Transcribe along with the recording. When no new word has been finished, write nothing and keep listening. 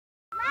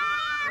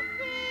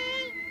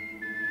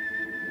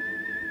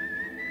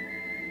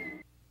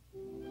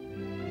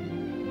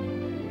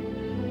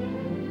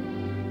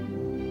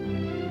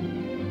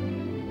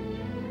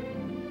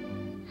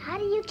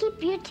you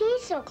keep your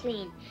teeth so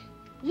clean?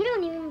 You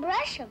don't even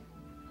brush them.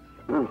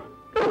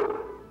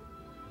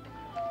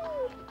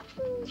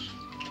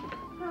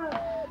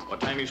 What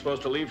time are you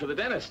supposed to leave for the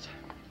dentist?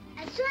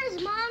 As soon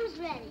as Mom's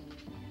ready.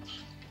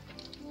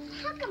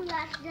 How come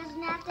Lassie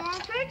doesn't have to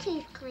have her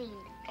teeth cleaned?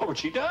 Oh, but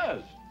she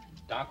does.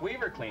 Doc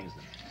Weaver cleans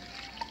them.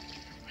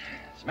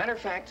 As a matter of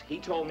fact, he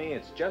told me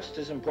it's just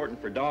as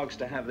important for dogs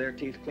to have their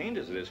teeth cleaned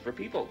as it is for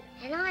people.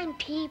 And I'm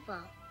people.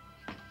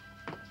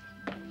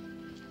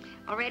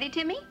 All ready,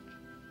 Timmy?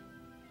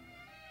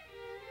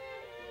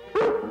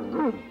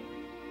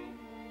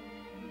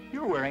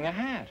 You're wearing a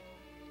hat.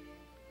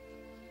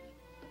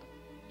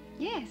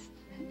 Yes.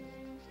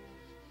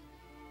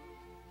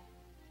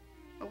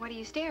 Well, what are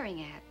you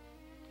staring at?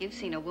 You've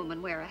seen a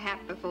woman wear a hat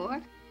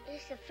before.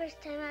 It's the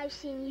first time I've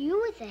seen you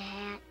with a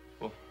hat.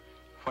 Well,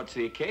 what's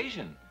the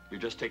occasion? You're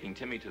just taking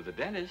Timmy to the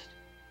dentist.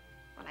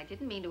 Well, I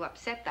didn't mean to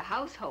upset the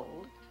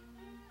household.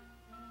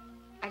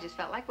 I just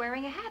felt like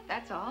wearing a hat,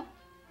 that's all.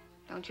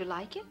 Don't you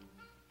like it?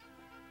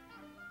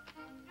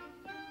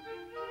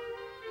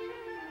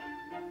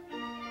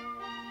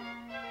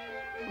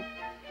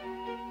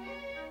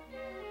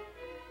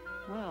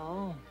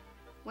 Well...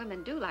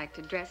 Women do like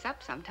to dress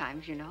up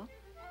sometimes, you know.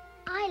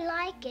 I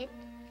like it.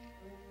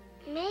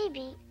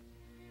 Maybe.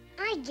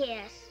 I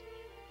guess.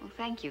 Well,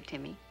 thank you,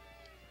 Timmy.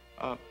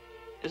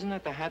 Isn't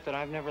that the hat that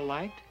I've never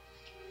liked?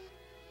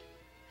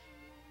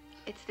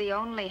 It's the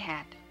only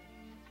hat.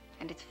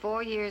 And it's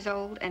 4 years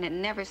old, and it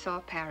never saw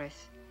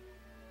Paris.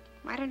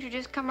 Why don't you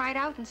just come right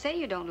out and say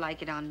you don't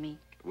like it on me?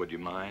 Would you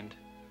mind?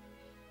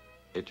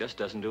 It just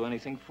doesn't do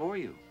anything for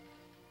you.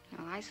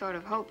 Well, I sort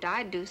of hoped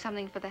I'd do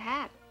something for the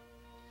hat.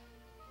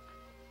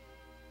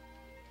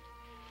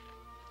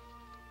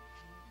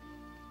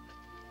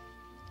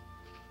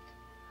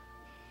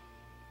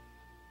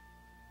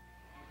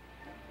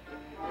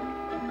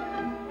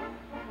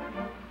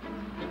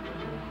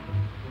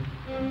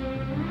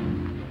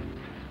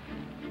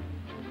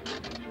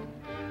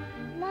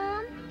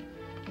 Mom?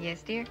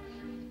 Yes, dear?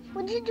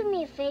 Would you do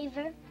me a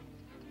favor?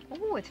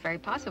 Oh, it's very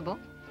possible.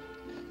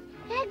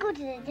 Can I go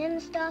to the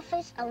dentist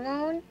office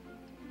alone?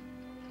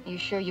 You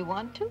sure you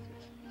want to?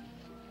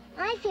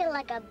 I feel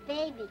like a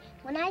baby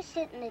when I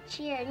sit in the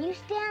chair and you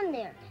stand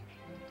there.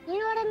 You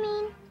know what I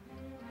mean?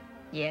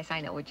 Yes,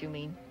 I know what you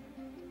mean.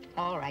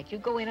 All right, you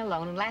go in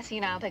alone, and Lassie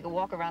and I'll take a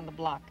walk around the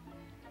block.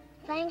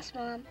 Thanks,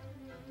 Mom.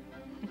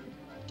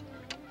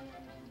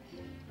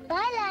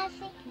 Bye,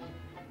 Lassie.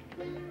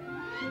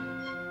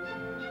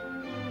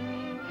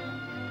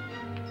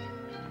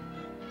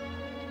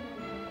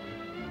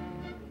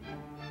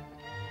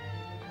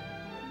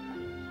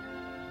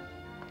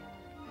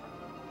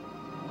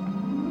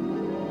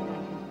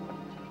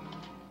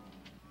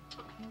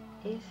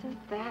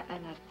 Isn't that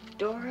an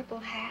adorable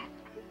hat?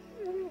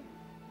 Did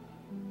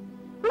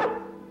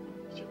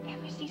you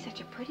ever see such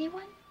a pretty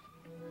one?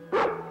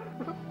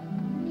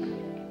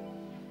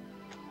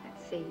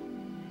 Let's see.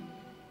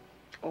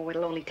 Oh,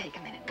 it'll only take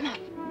a minute. Come on.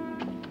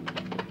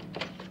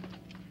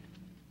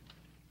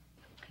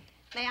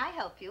 May I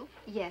help you?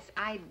 Yes,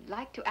 I'd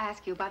like to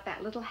ask you about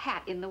that little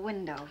hat in the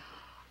window.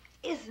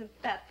 Isn't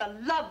that the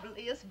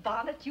loveliest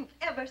bonnet you've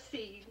ever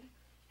seen?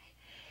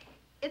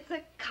 It's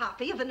a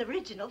copy of an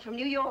original from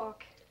New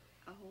York.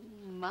 Oh,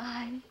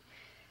 my.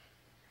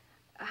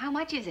 How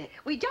much is it?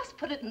 We just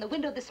put it in the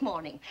window this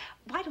morning.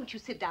 Why don't you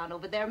sit down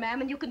over there, ma'am,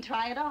 and you can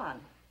try it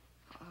on?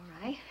 All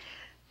right.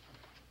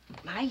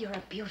 My, you're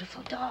a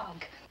beautiful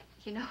dog.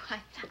 You know,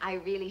 I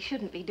really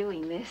shouldn't be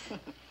doing this.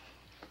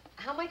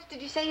 How much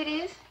did you say it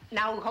is?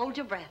 Now, hold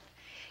your breath.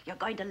 You're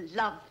going to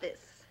love this.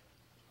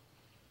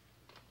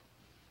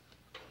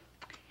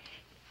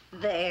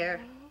 There.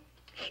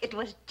 It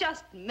was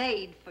just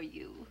made for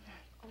you.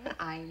 Oh,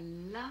 I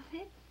love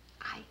it.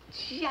 I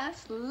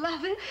just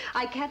love it.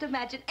 I can't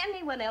imagine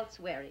anyone else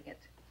wearing it.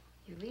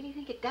 You really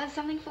think it does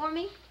something for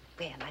me?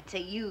 Well, I'd say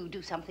you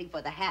do something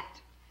for the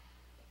hat.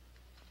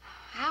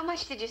 How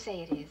much did you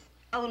say it is?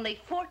 Only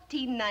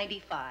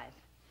 $14.95.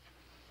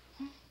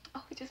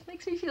 Oh, it just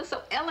makes me feel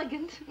so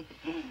elegant.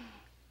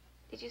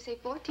 Did you say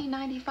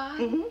 $14.95?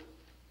 Mm-hmm.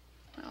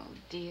 Oh,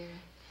 dear.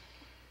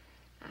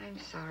 I'm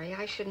sorry.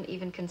 I shouldn't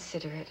even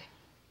consider it.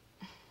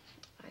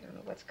 I don't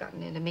know what's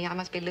gotten into me. I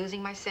must be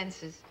losing my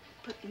senses.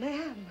 But,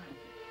 ma'am...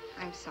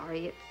 I'm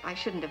sorry. I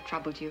shouldn't have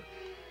troubled you.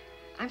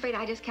 I'm afraid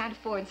I just can't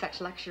afford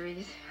such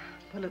luxuries.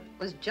 Well, it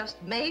was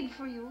just made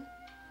for you.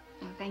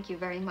 Well, thank you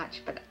very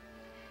much, but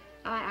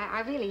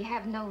I really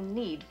have no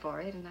need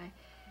for it, and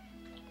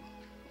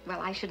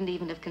well, I shouldn't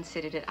even have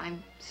considered it.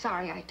 I'm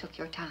sorry I took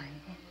your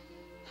time.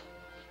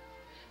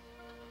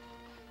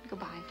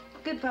 Goodbye.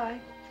 Goodbye.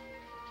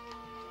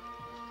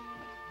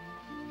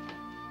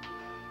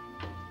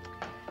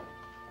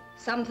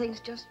 Some things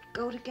just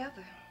go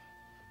together.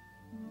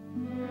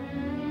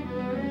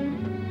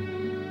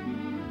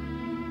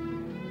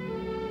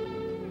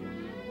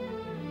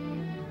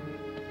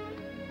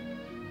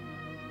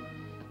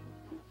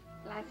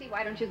 Lassie,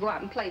 why don't you go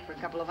out and play for a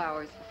couple of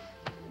hours?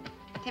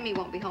 Timmy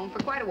won't be home for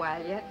quite a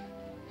while yet.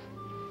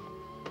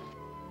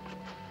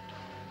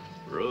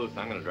 Ruth,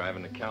 I'm gonna drive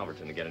into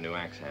Calverton to get a new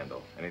axe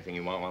handle. Anything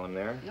you want while I'm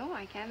there? No,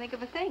 I can't think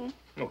of a thing.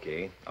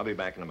 Okay, I'll be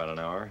back in about an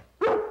hour.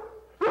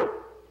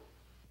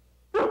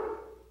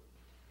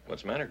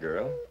 What's the matter,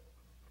 girl?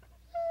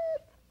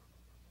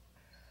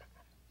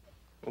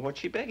 Well, what's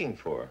she begging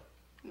for?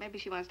 Maybe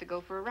she wants to go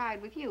for a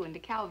ride with you into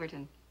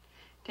Calverton.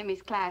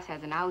 Timmy's class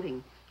has an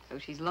outing, so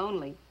she's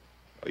lonely.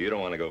 Oh, you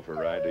don't want to go for a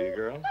ride, do you,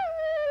 girl?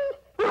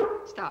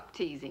 Stop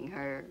teasing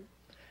her.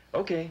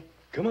 Okay,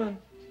 come on.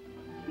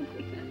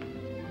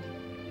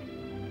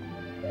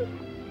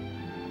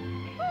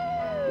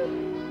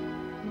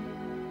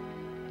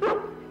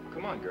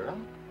 Come on, girl.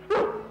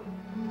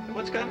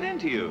 What's gotten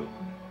into you?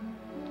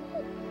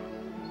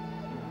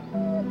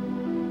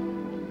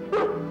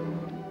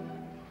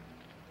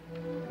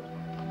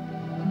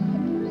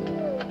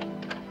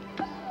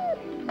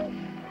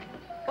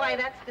 Why,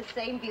 that's the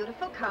same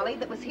beautiful collie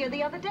that was here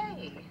the other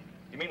day.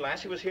 You mean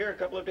Lassie was here a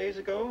couple of days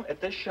ago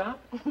at this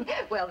shop?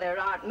 Well, there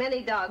aren't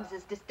many dogs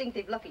as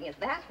distinctive looking as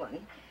that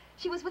one.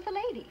 She was with a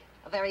lady,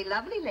 a very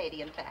lovely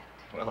lady, in fact.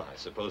 Well, I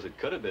suppose it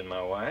could have been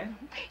my wife.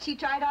 She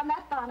tried on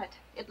that bonnet.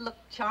 It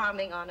looked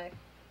charming on her.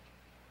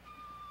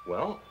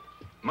 Well,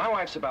 my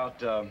wife's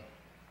about,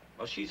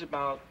 well, she's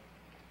about,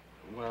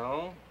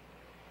 well...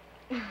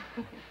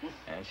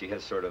 And she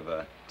has sort of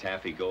a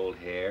taffy gold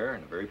hair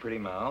and a very pretty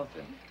mouth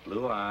and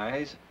blue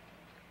eyes.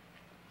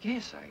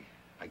 Yes,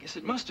 I guess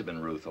it must have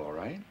been Ruth, all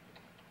right.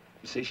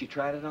 You say she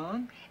tried it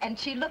on? And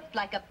she looked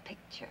like a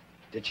picture.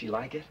 Did she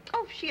like it?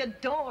 Oh, she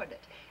adored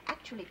it.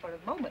 Actually, for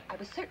a moment, I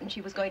was certain she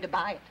was going to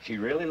buy it. She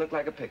really looked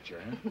like a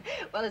picture, huh?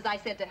 Well, as I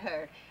said to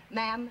her,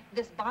 ma'am,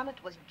 this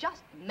bonnet was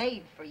just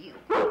made for you.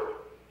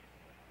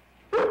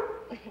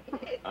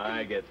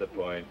 I get the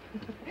point.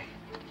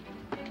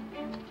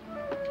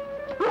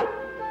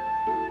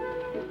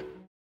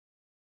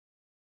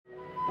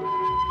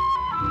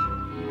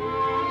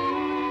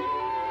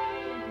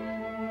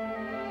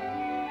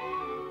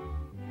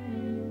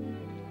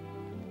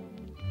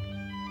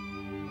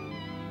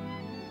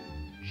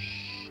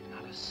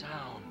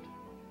 Sound.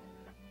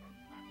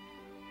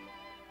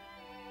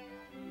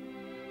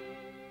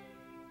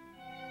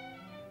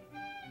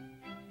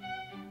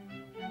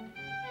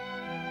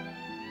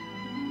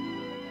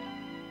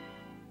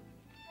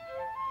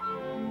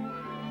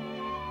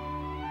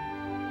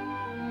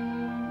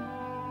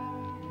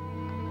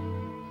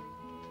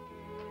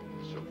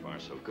 So far,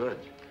 so good.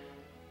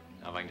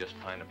 Now, if I can just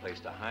find a place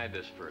to hide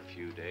this for a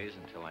few days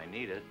until I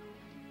need it.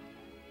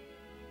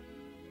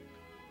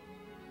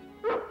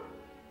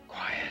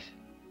 Quiet.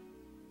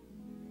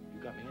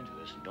 You got me into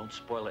this, and don't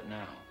spoil it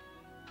now.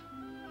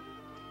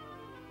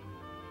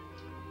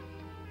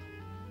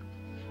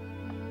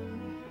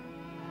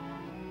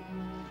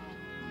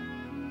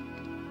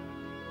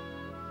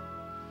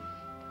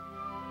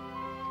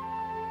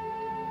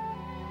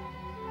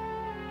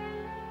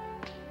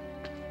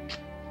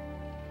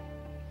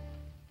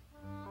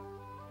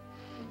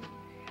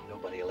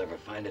 Nobody'll ever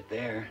find it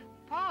there.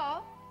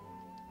 Paul?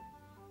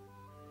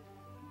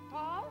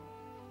 Paul?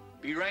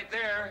 Be right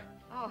there.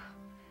 Oh,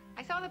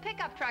 I saw the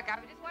pickup truck. I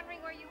was just wondering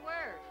where you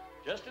were.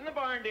 Just in the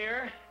barn,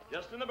 dear.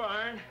 Just in the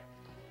barn.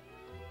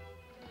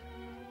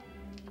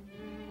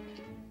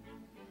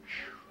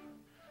 Whew.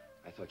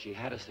 I thought she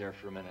had us there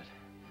for a minute.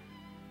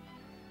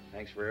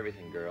 Thanks for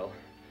everything, girl.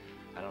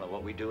 I don't know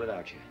what we'd do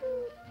without you.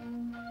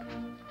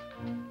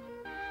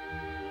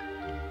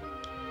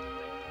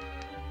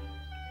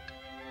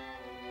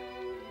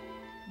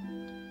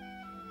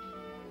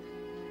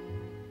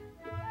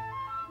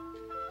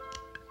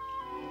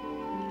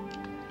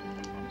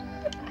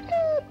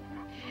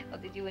 Well,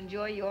 did you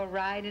enjoy your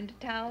ride into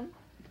town?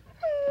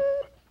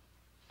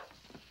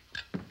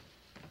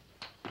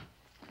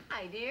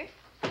 Hi, dear.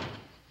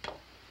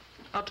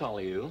 How tall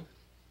are you?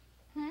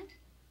 Hmm?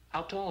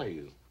 How tall are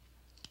you?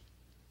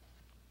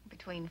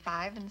 Between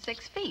 5 and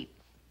 6 feet.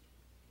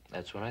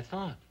 That's what I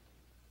thought.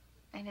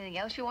 Anything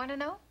else you want to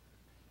know?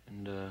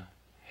 And,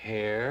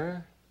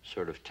 hair,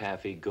 sort of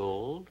taffy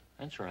gold.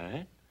 That's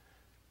right.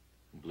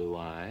 Blue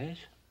eyes.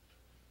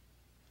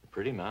 A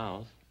pretty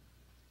mouth.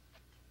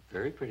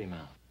 Very pretty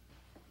mouth.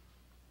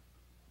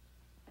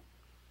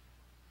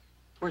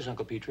 Where's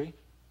Uncle Petrie?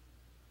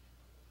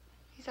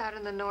 He's out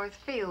in the north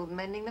field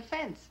mending the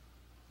fence.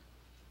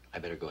 I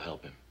better go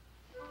help him.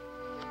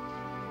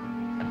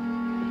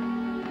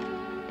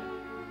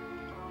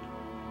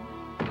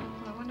 Well,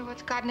 I wonder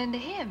what's gotten into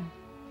him.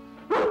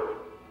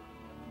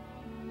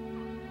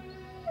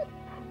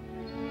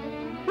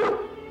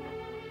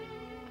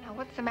 Now,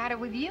 what's the matter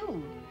with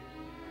you?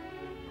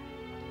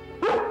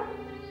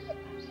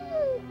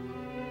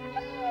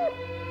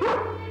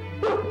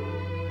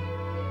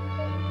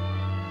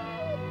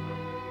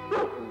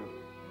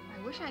 I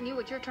wish I knew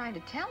what you're trying to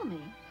tell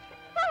me.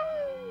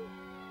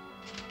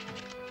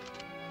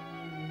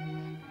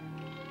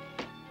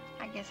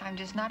 I guess I'm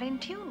just not in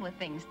tune with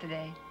things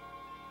today.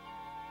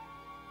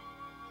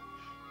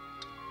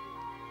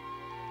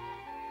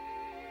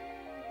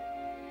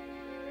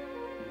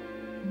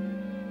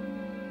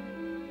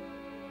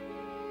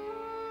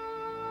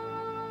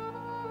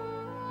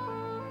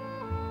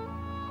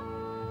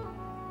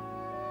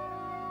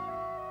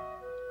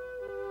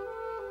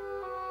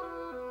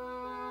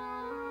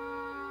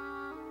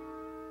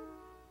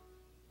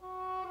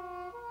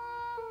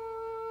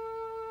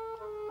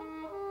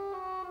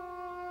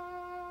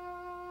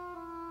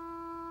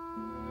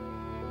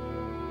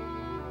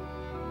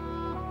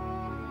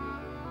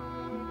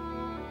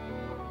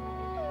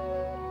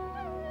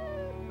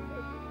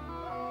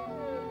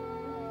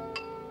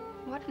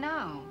 What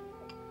now?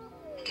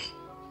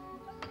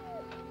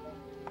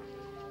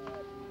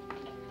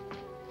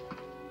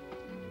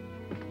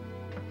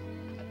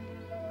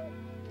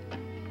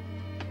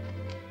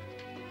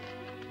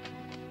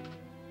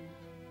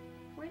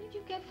 Where did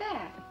you get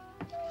that?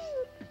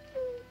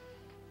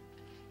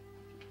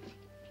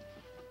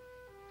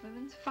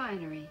 Women's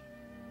finery.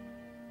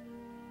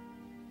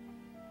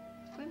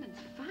 Women's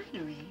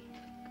finery?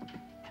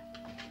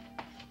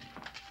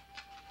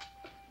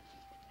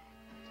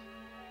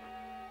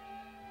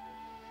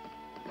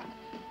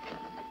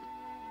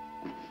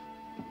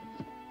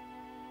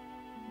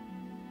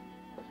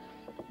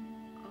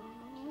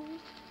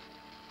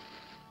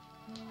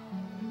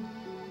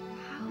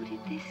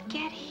 This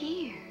get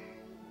here?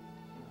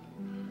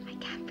 I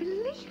can't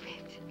believe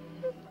it.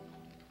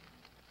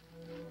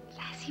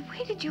 Lassie,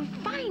 where did you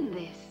find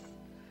this?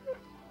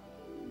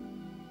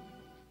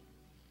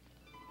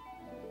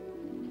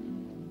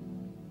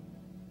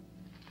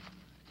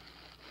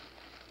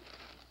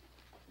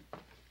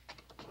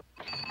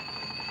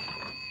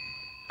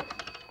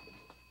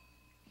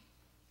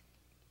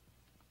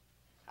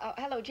 Oh,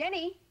 hello,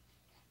 Jenny.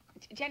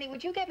 Jenny,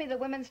 would you get me the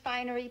women's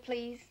finery,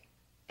 please?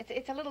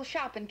 It's a little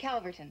shop in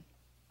Calverton.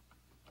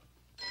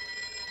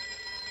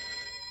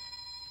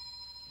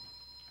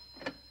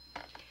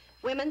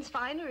 Women's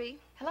finery.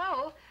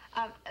 Hello,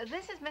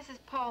 this is Mrs.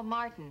 Paul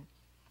Martin.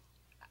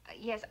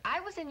 Yes,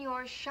 I was in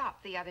your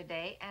shop the other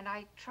day, and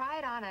I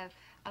tried on a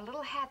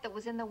little hat that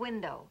was in the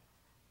window.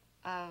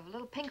 A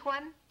little pink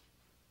one?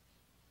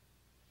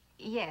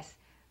 Yes.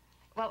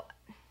 Well,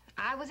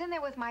 I was in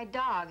there with my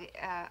dog,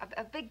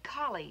 a big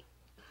collie.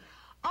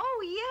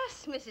 Oh,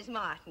 yes, Mrs.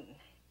 Martin.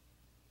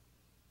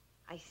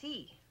 I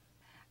see.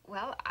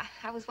 Well,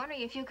 I was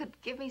wondering if you could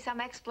give me some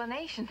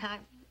explanation. I'm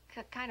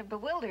kind of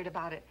bewildered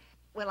about it.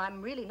 Well,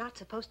 I'm really not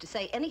supposed to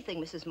say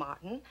anything, Mrs.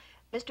 Martin.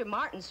 Mr.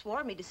 Martin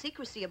swore me to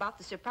secrecy about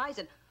the surprise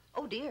and,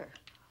 oh, dear.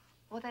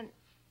 Well, then,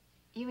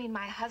 you mean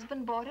my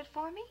husband bought it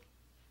for me?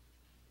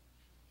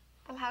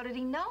 Well, how did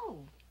he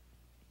know?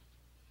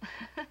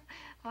 Well,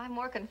 I'm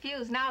more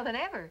confused now than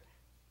ever.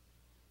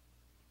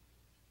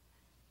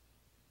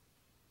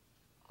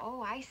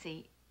 Oh, I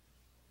see.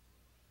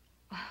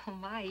 Oh,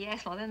 my,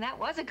 yes. Well, then that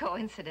was a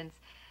coincidence.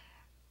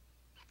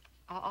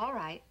 Oh, all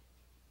right.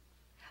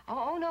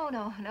 Oh, no.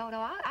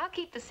 I'll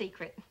keep the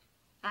secret.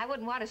 I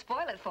wouldn't want to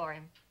spoil it for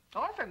him.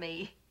 Or for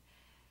me.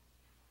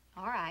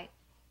 All right.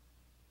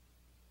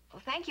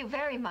 Well, thank you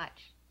very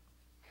much.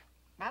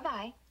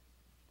 Bye-bye.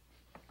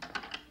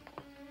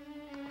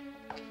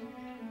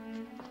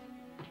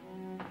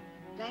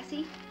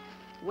 Lassie,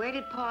 where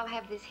did Paul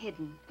have this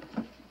hidden?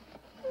 You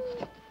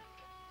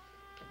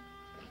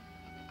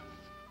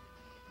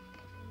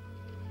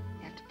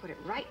have to put it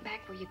right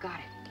back where you got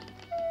it.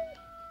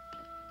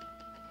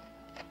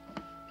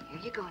 Here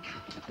you go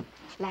now.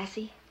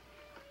 Lassie,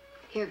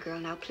 here, girl,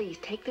 now please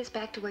take this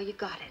back to where you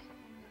got it.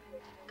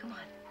 Come on.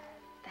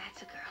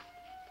 That's a girl.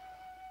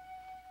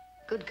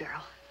 Good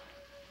girl.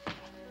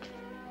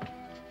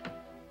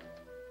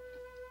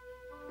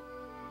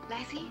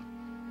 Lassie?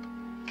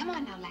 Come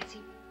on now,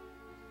 Lassie.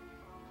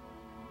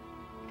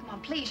 Come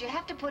on, please, you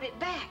have to put it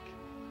back.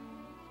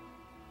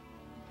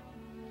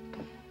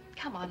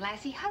 Come on,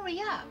 Lassie, hurry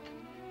up.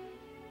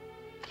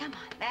 Come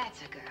on,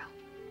 that's a girl.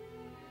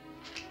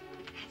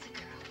 That's a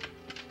girl.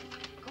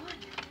 Go on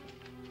now.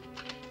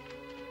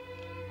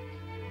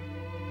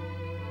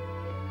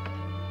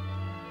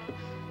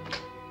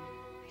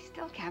 I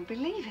still can't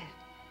believe it.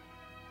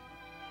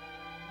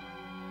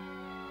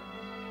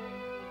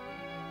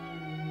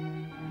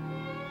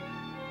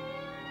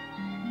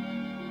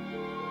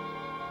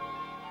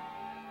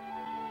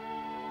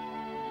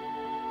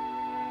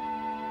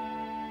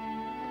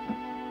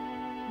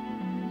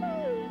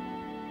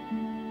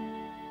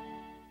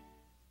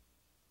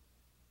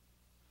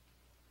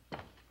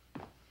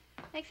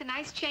 Makes a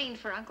nice change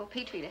for Uncle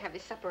Petrie to have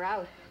his supper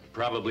out.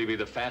 Probably be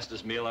the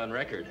fastest meal on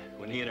record.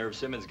 When he and Irv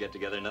Simmons get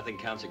together, nothing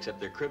counts except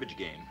their cribbage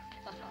game.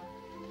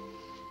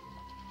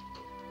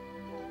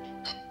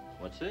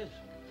 What's this?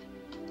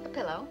 A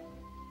pillow.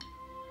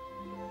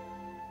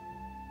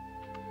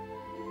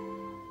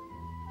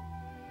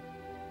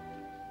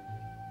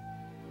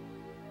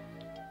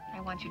 I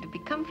want you to be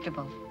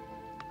comfortable.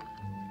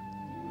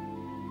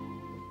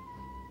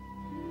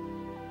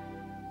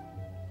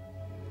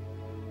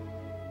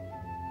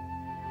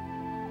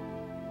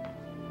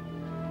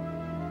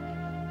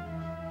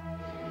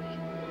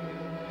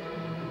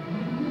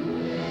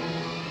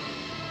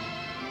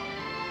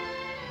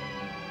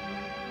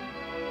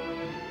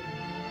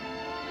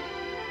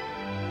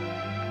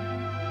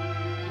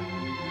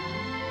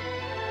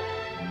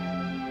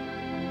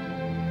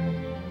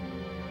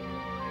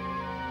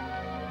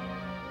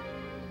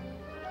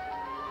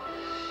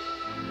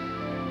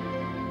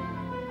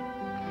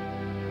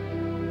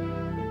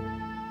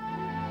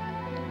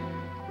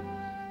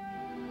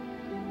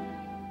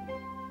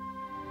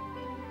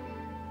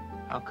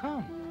 How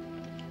come?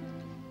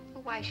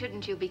 Well, why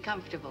shouldn't you be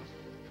comfortable?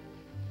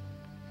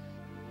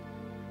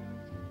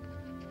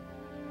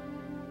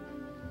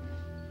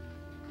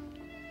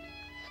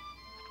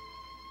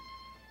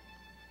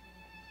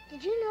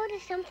 Did you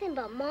notice something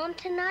about Mom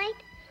tonight?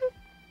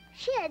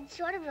 She had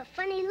sort of a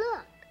funny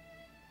look.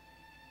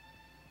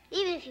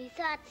 Even if you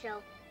thought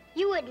so,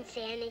 you wouldn't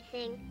say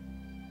anything.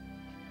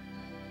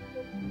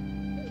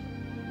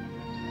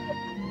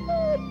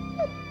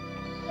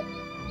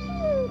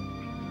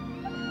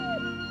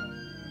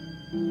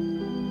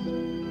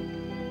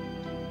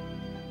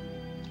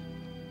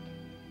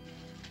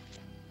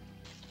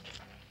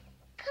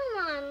 Come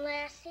on,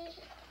 Lassie.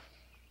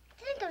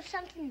 Think of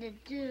something to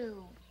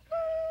do.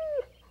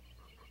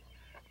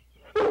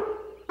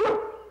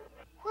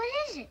 What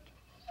is it?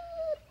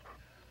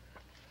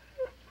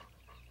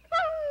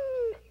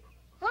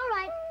 All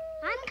right,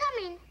 I'm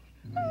coming.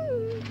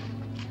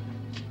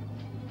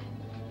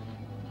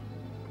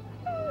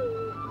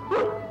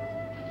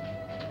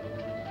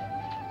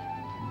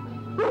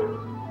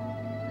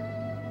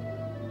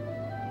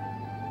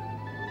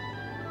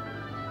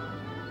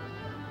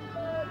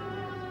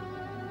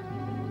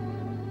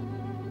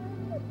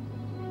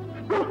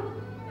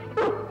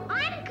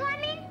 I'm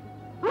coming.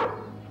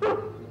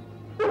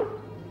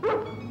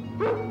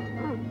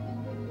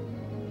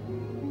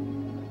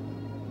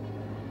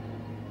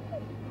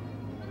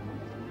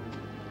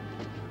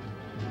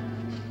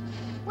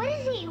 What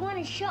is it you want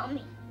to show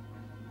me?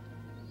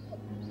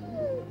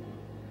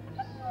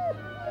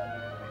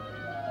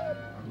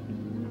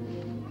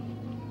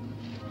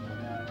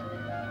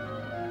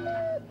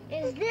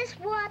 Is this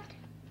what?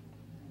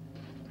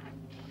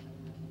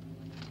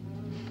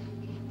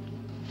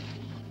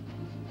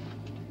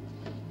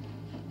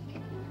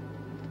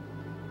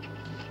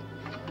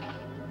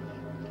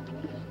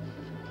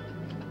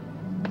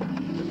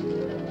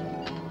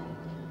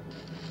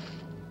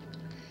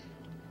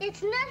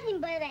 It's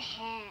nothing but a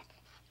hat.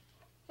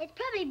 It's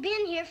probably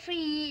been here for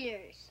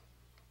years.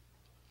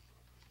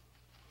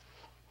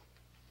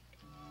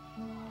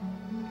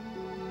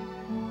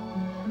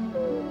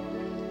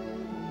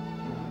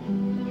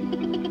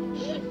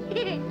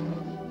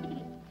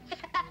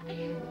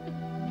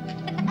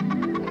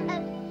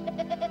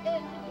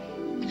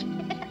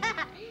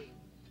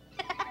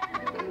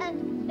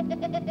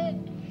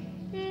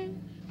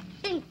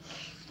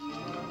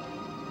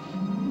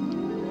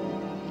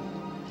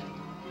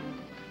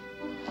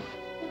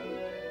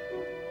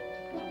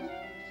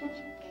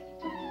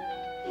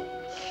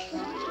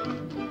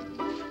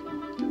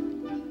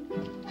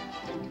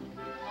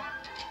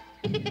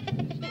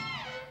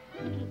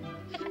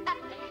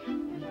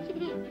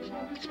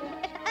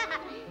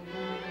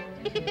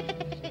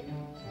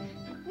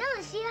 Now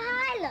let's see how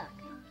I look.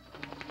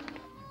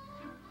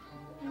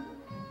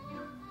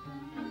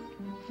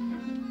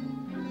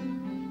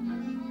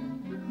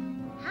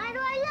 How do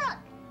I look?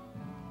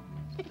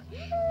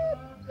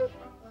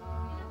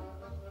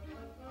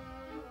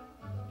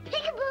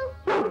 Peekaboo.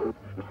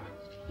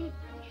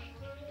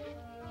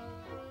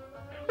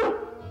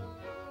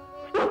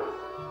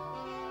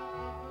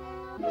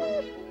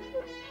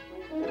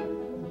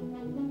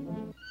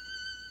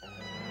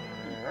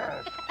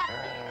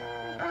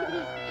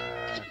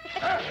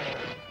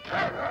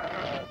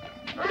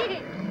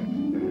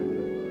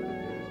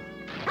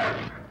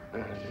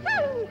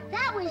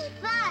 That was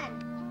fun.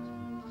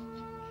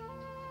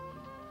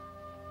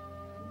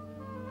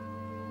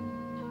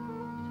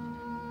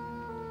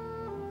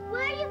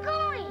 Where are you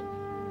going?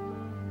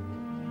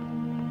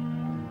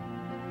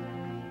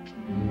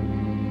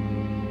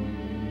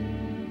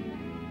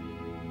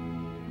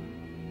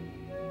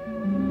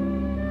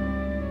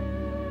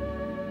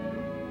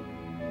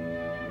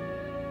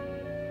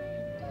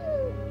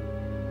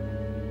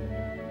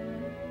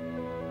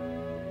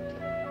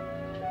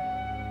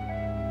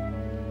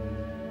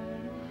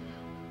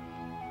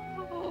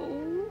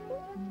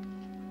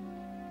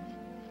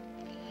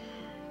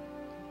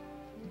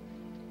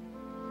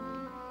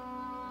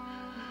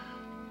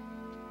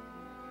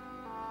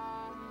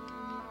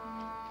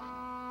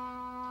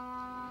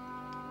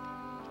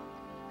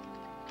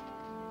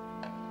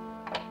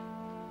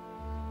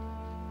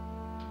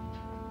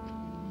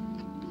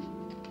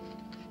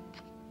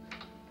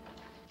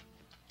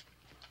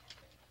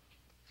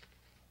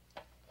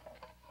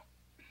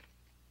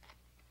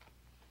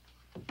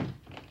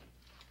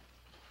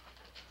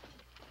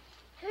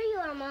 Here you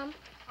are, Mom.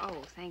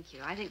 Oh, thank you.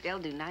 I think they'll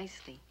do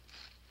nicely.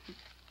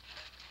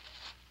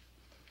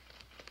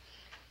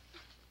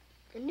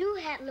 The new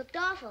hat looked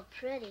awful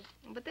pretty.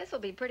 But this will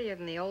be prettier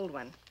than the old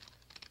one.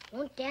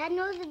 Won't Dad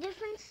know the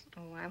difference?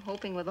 Oh, I'm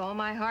hoping with all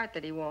my heart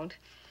that he won't.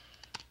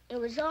 It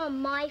was all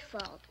my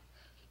fault.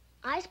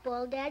 I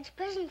spoiled Dad's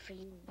present for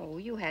you. Oh,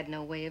 you had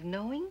no way of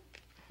knowing.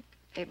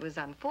 It was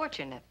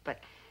unfortunate,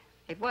 but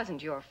it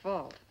wasn't your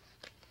fault.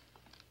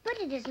 But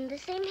it isn't the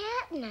same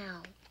hat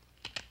now.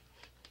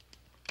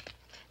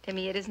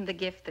 Timmy, it isn't the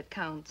gift that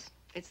counts.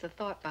 It's the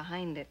thought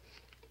behind it.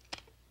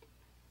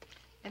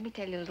 Let me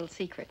tell you a little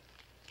secret.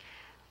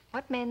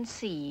 What men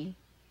see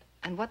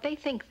and what they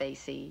think they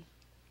see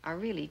are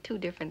really two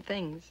different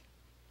things.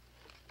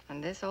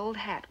 And this old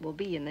hat will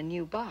be in the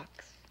new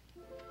box.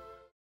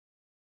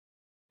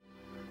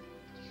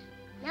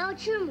 Now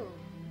it's your move.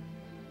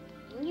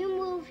 And you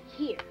move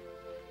here.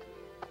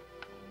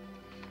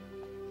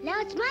 Now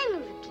it's my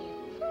move again.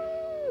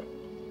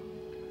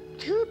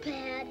 Too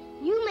bad.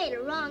 You made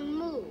a wrong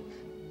move.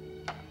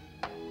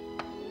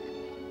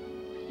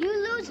 You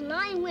lose and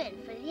I win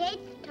for the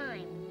 8th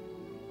time.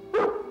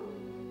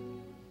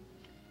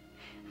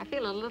 I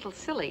feel a little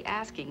silly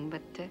asking,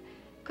 but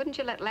couldn't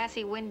you let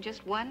Lassie win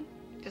just one?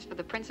 Just for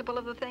the principle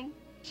of the thing?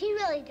 She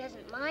really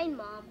doesn't mind,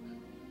 Mom.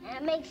 And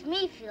it makes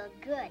me feel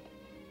good.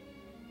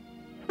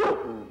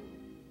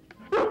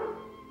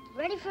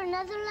 Ready for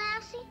another,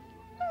 Lassie?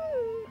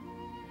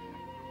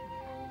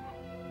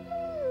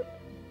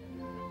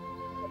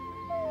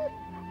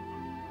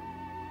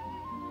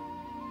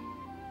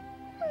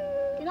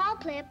 Then I'll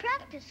play a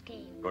practice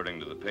game. According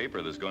to the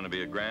paper, there's going to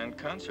be a grand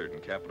concert in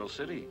Capital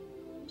City.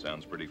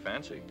 Sounds pretty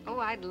fancy. Oh,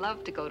 I'd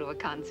love to go to a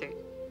concert.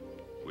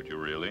 Would you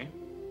really?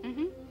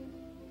 Mm-hmm.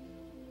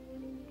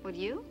 Would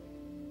you?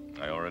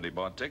 I already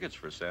bought tickets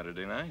for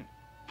Saturday night.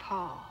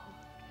 Paul.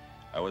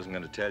 I wasn't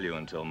going to tell you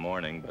until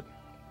morning, but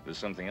there's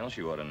something else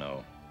you ought to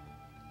know.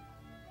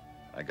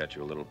 I got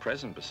you a little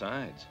present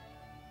besides.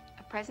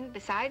 A present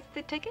besides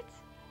the tickets?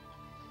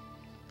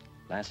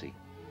 Lassie,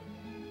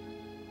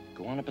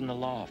 go on up in the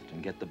loft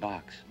and get the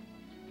box.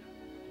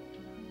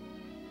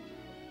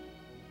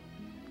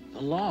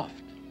 The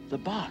loft, the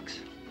box.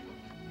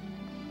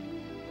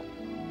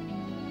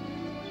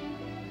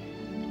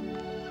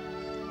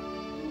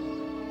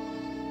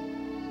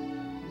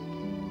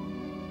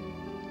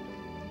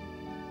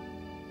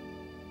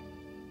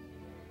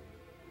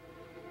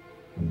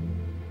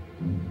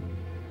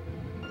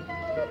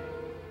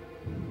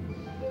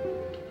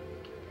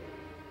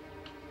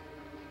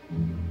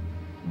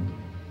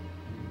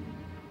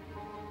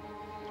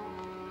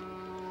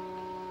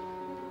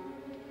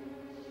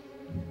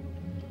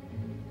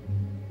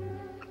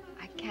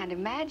 Can't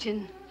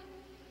imagine.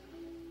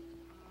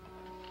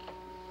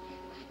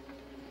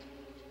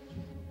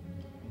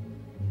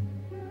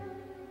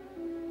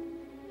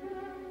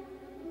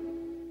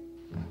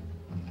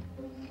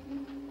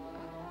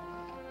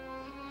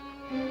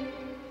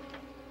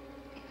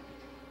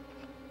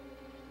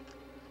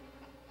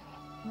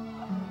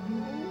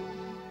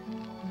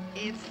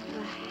 It's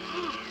the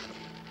hat.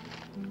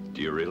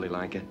 Do you really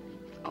like it?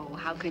 Oh,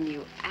 how can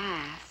you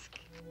ask?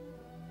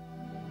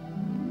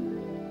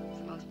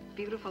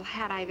 Beautiful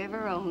hat I've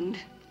ever owned.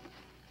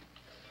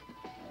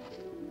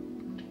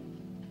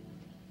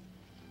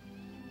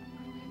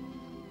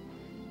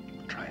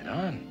 Try it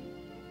on.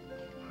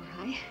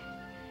 All right.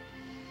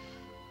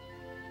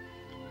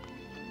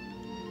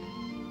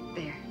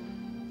 There.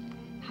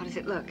 How does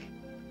it look?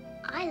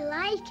 I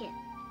like it.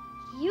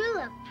 You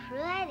look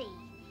pretty.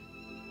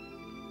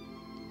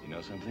 You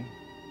know something?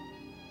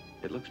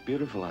 It looks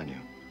beautiful on you.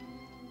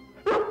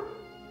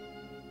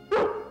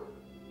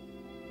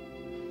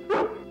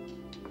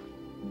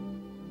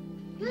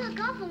 You look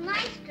awful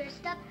nice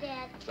dressed up,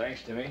 Dad.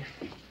 Thanks, Timmy.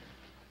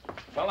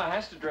 Fella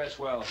has to dress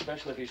well,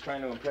 especially if he's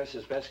trying to impress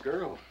his best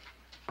girl.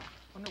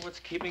 Wonder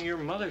what's keeping your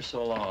mother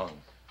so long.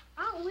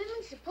 Aren't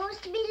women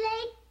supposed to be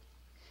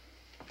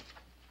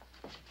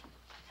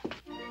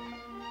late?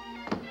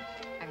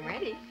 I'm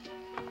ready.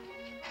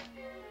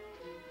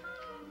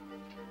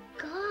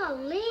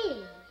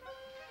 Golly.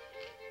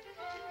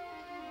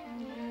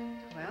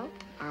 Well,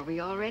 are we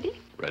all ready?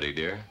 Ready,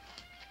 dear?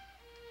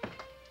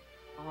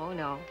 Oh,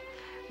 no.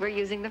 We're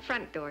using the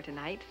front door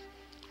tonight.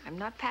 I'm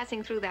not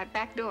passing through that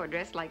back door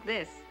dressed like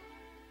this.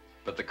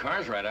 But the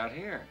car's right out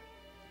here.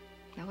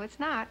 No, it's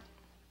not.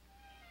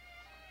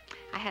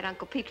 I had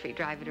Uncle Petrie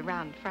drive it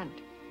around front.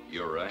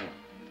 You're right.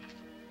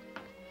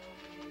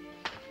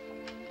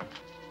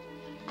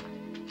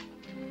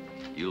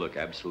 You look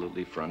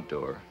absolutely front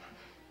door.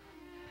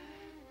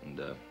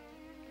 And,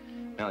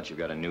 now that you've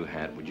got a new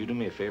hat, would you do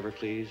me a favor,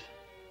 please?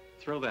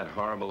 Throw that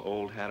horrible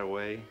old hat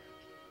away.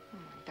 Oh,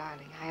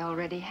 darling, I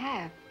already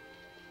have.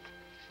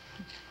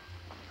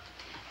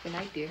 Good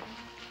night, dear.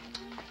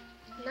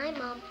 Good night,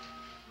 Mom.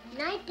 Good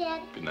night,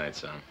 Dad. Good night,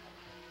 son.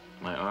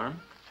 My arm?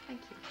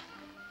 Thank you.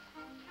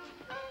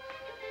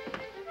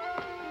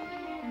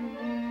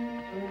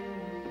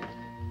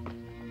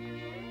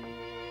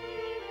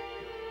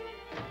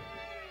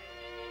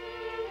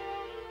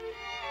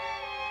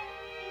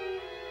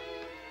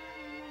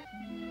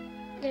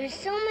 There's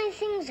so many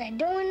things I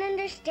don't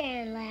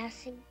understand,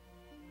 Lassie.